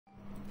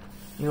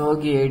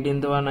యోగి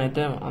 18th one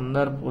అయితే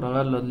అందరు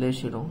పురగాళ్ళు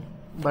వదిలేసిరు.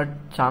 But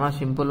చాలా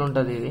సింపుల్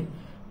ఉంటుంది ఇది.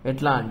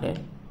 ఎట్లా అంటే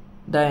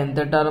the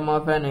nth term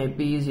of an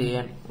AP is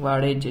an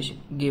వాడే ఇచ్చేసి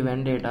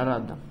గివెన్ డేటా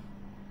రాద్దాం.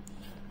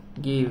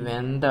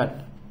 Given that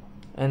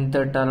nth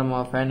term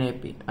of an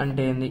AP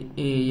అంటే ఏంది,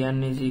 an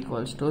is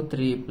equals to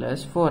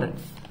 3+4n.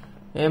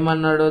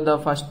 ఏమన్నాడు,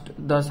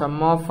 the sum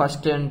of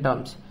first n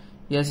terms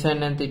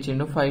SN ఎంత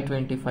ఇచ్చిండు,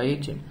 525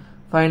 ఇచ్చిండు.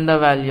 Find the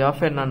value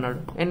of n అన్నాడు.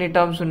 ఎన్ని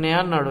టర్మ్స్ ఉన్నాయా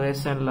అన్నాడు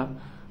ఎస్ఎన్ లా.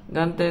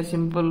 అంతే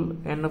సింపుల్.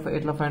 ఎన్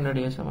ఎట్లా ఫైండ్ అవుట్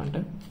చేసామంటే,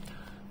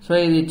 సో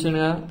ఇది ఇచ్చింది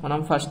కదా, మనం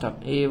first term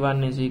a1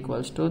 is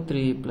equals to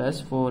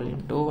 3+4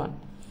 into 1.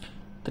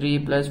 3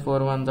 + 4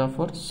 1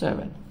 4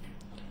 7.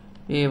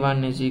 a1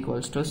 is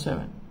equals to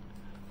 7.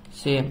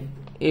 Same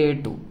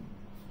a2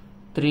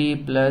 3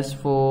 +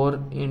 4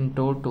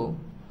 into 2.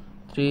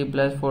 3 +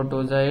 4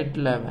 2 8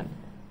 11.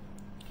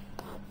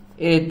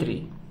 a3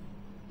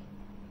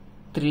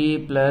 3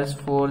 +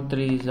 4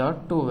 3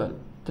 12.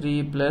 3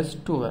 +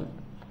 12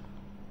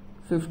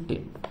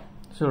 15.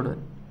 చూడు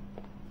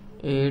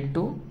a2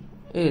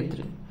 a3.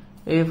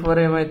 a4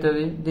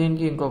 ఏమవుతుంది,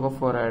 దీనికి ఇంకొక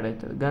 4 యాడ్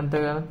అవుతుంది అంతే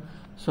కదా.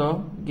 So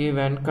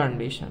given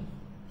condition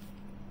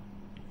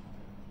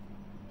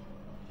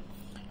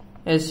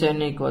Sn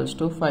equals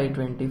to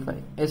 525.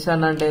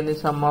 Sn అంటే ఏంది,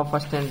 some of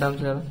first n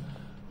terms కదా.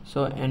 So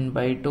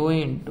n/2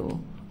 into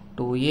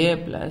 2a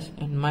plus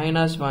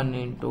n-1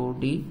 into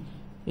d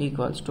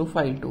equals to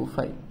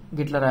 525.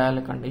 గిట్లా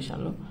రాయాలి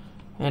కండిషన్లో.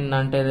 n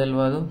అంటే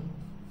తెలియదు,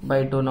 by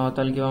 2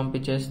 నవతలకి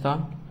పంపించేస్తా.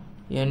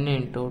 n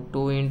into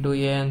 2 into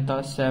a ఎంత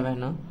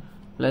 7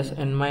 plus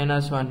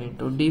n-1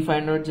 into d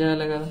find out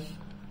చేయాలి కదా.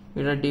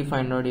 ఇక్కడ d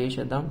ఫైండ్ అవుట్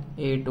చేసేద్దాం.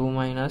 a2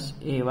 minus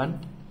a1.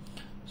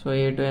 So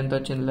a2 ఎంత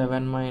వచ్చింది,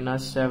 11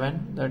 minus 7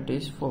 that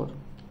is 4.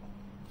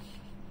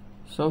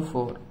 So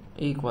 4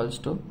 equals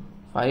to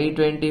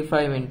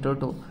 525 into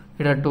 2.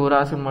 ఇక్కడ 2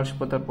 రాసి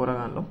మర్చిపోతారు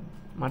పూరగాన్లో,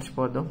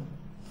 మర్చిపోద్దు.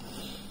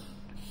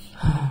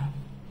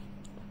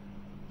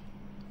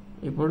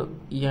 ఇప్పుడు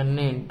n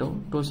into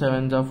 2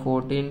 7s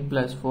 14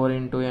 plus 4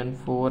 into n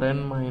 4n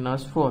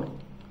minus 4.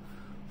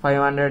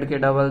 500 కి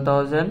డబల్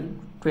 1000,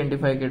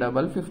 25 కి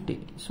డబల్ 50.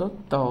 సో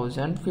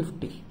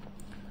 1050.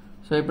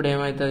 సో ఇప్పుడు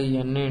ఏమవుతుంది,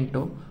 n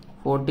into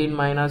 14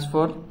 minus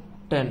 4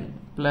 10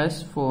 plus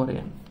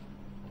 4n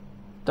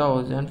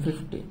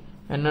 1050.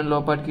 n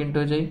లోపలికి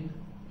ఇంటూ చేయి,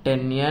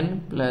 10n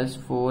plus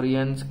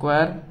 4n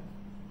square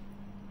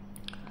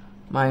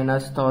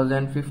minus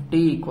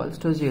 1050 equals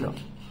to 0.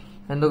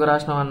 ఎందుకు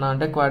రాసినాం అన్నా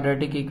అంటే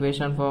క్వాడ్రాటిక్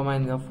ఈక్వేషన్ ఫార్మ్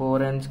అయిందిగా.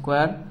 4n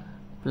square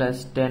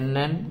plus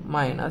 10n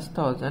minus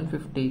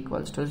 1050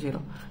 equals to 0.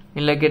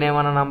 ఇళ్ళకి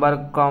ఏమైనా నంబర్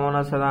కామన్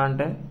వస్తుందా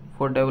అంటే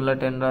 4 టేబుల్లో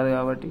 10 రాదు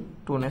కాబట్టి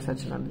 2నే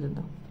వచ్చినట్టు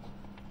చేద్దాం.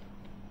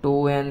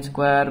 2n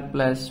square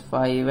plus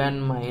 5n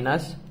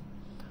minus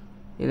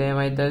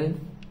ఇదేమవుతుంది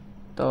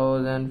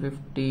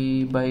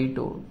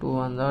 1050/2. 2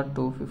 1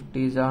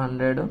 250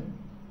 100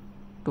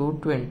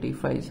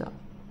 225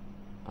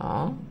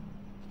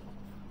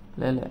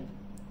 లేలే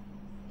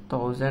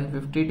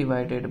 1050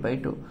 divided by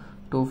 2.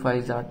 2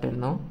 5s are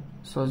 10.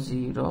 So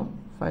 0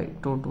 5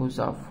 2 2s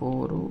are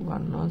 4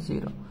 1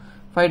 0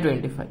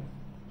 525.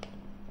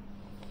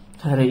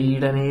 అరే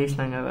ఈడనే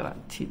చేసినాం కదరా.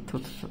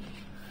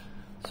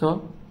 So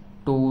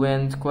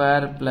 2n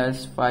square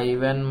plus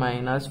 5n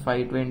minus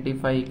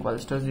 525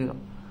 equals to 0.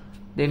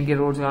 దీనికి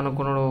రూట్స్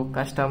కనుక్కున్నాడు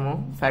కష్టము,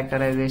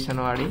 ఫ్యాక్టరైజేషన్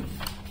వాడి.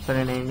 సో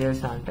నేను ఏం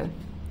చేస్తాను అంటే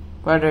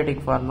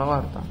క్వాడ్రాటిక్ ఫార్ములా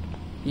వాడతాను.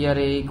 Here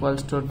a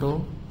equals to 2,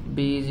 b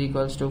is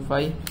equals to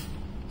 5,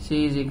 c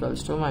is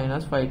equals to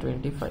minus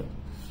 525.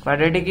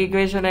 Quadratic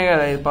ఈక్వేషనే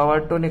కదా ఇది,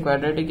 పవర్ 2ని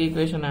క్వాడ్రాటిక్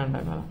ఈక్వేషన్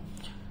అంటాం కదా.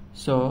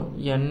 సో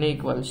n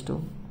ఈక్వల్స్ టు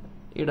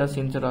ఇక్కడ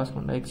సించ్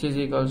రాసుకుంటా, x is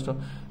equals to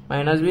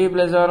minus b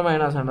plus are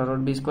minus under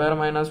root b square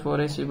minus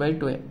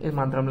 4ac/2a. ఇది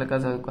మంత్రం లెక్క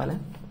చదువుకోవాలి.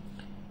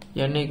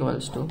 n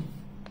equals to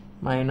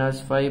minus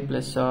 5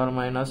 plus are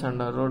minus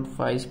under root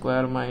 5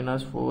 square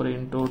minus 4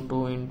 into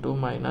 2 into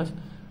minus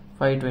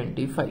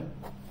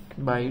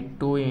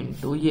 525/2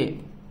 into a.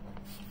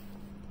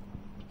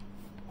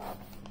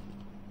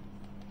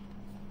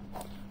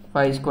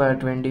 5 square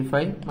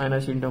 25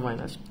 minus into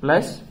minus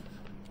plus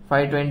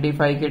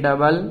 525 की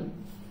double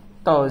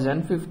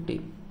 1050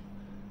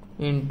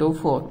 into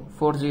 4.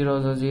 4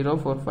 zeros are 0,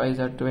 4 5s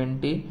are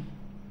 20.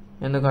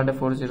 ఎందుకంటే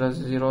 4 zeros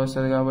 0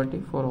 వస్తుంది కాబట్టి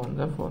 4 1s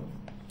are 4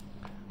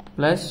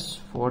 plus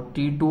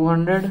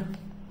 4200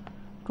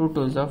 2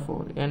 2s are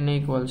 4. n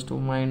equals to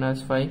minus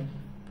 5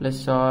 plus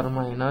or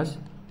minus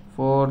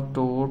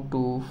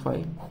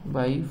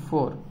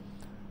 4225/4.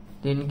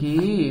 దీనికి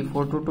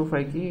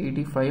 4225 కి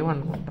 85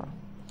 అనుకుంటా.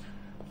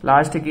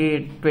 Last కి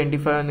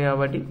 25 ఉంది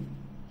కాబట్టి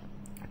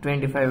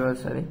 25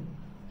 వస్తుంది,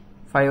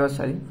 5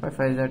 వస్తుంది. 5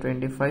 5s are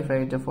 25,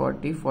 5 is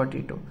 40,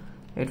 42.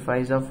 8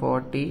 5s are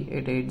 40,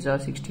 8 8s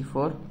are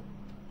 64,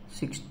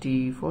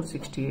 64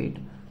 68,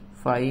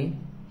 5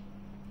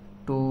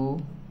 2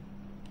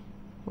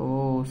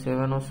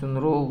 7 వస్తుంది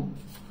రో.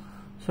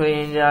 సో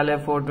ఏం చేయాలి,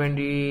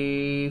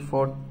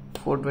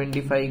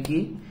 425 కి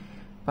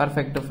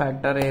పర్ఫెక్ట్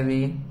ఫ్యాక్టర్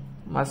ఏది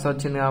మస్తు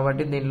వచ్చింది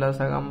కాబట్టి దీనిలో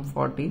సగం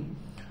 40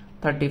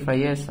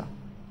 35 వేస్తా.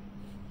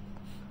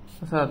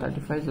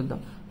 35 చూద్దాం.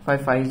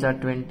 5 5s are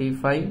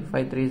 25,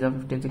 5 3s are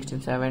 15,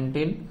 16,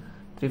 17,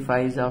 3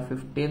 5s are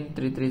 15,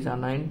 3 3s are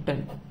 9,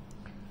 10.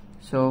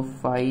 So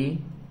 5,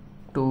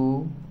 2,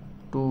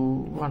 2,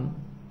 1.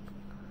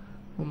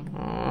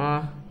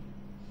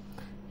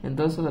 ఎంత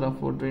వస్తుందిరా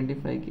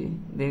 425కి?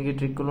 దీనికి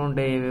ట్రిక్కులు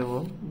ఉంటాయి ఏవేవో,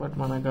 బట్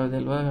మనకు అది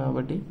తెలియదు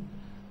కాబట్టి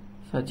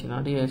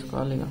సచ్చినట్టు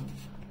చేసుకోవాలి. ఇక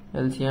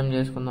ఎల్సిఎం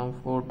చేసుకుందాం.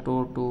 4 2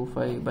 2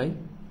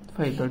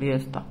 5/5 తోటి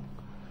చేస్తా.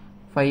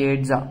 5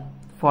 8s are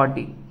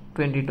 40,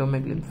 22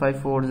 మిగిలింది. 5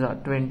 4s are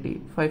 20,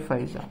 5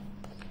 5s are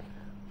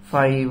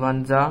 5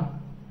 1s are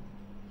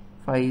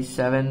 5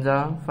 7s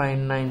are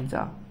 5 9s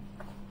are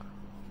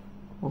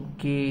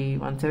okay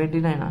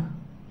 179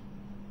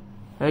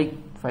 right.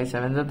 5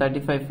 7s are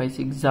 35, 5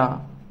 6s are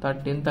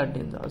 13,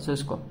 13s are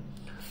చూసుకో.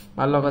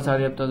 మళ్ళీ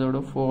ఒకసారి చెప్తా చూడు.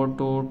 4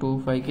 2 2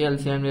 5కి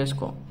ఎల్సిఎం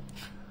చేసుకో.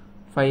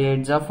 5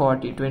 8s are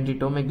 40,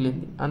 22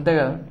 మిగిలింది అంతే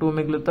కదా. 2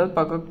 మిగులుతుంది,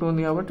 పక్కకు 2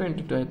 ఉంది కాబట్టి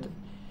 22 అవుతుంది.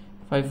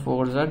 5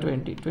 4s are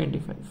 20,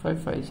 25, 5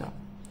 5s are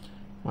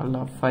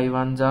మళ్ళీ 5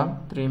 1s are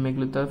 3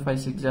 మిగులుతుంది,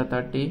 5 6s are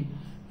 30,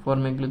 4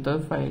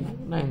 మిగులుతుంది, 5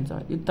 9s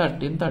are ఇది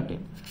 13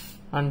 13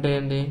 అంటే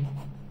ఏంది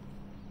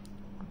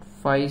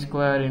 5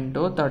 square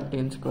into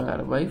 13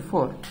 square by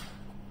 4.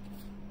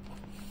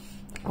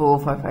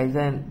 5 5s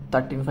are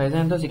 13 5s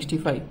are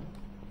 65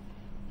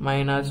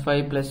 minus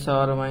 5 plus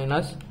or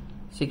minus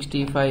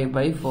 65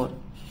 by 4.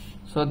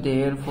 So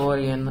therefore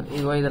n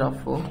ఇగో ఇది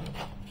rough.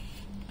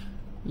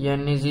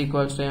 n is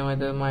equals to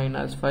ఏమవుతుంది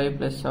minus 5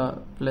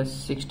 plus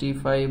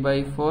 65 by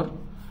 4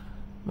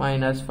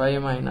 minus 5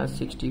 minus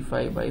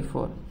 65 by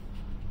 4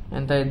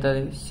 ఎంత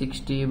అవుతుంది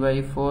 60 by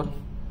 4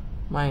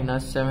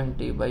 minus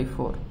 70 by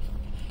 4.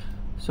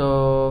 So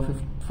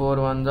 4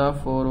 1s are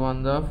 4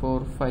 1s are 4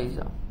 5s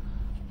are.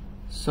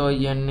 So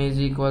n is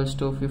equals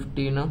to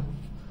 15.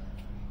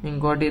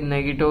 ఇంకోటి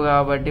negative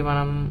కాబట్టి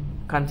మనం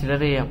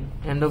consider చేయం,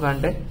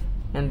 ఎందుకంటే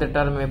ఎంత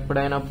టర్మ్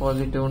ఎప్పుడైనా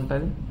పాజిటివ్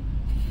ఉంటుంది.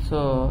 సో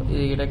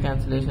ఇది ఇక్కడ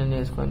క్యాన్సిలేషన్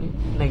చేసుకొని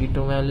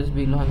నెగిటివ్ వాల్యూస్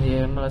బిలాంగ్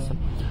చేయడం రాస్తాం.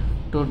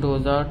 2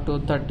 2s are 2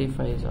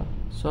 35s are.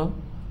 So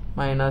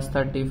minus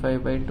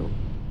 35/2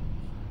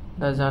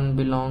 doesn't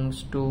belongs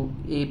to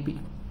AP.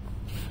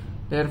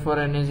 Therefore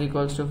n is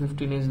equals to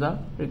 15 is the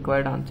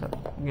required answer.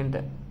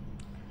 ఇంతే.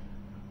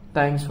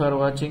 Thanks for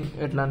watching.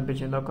 ఎట్లా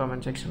అనిపించిందో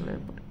కామెంట్ సెక్షన్లో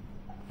చెప్పండి.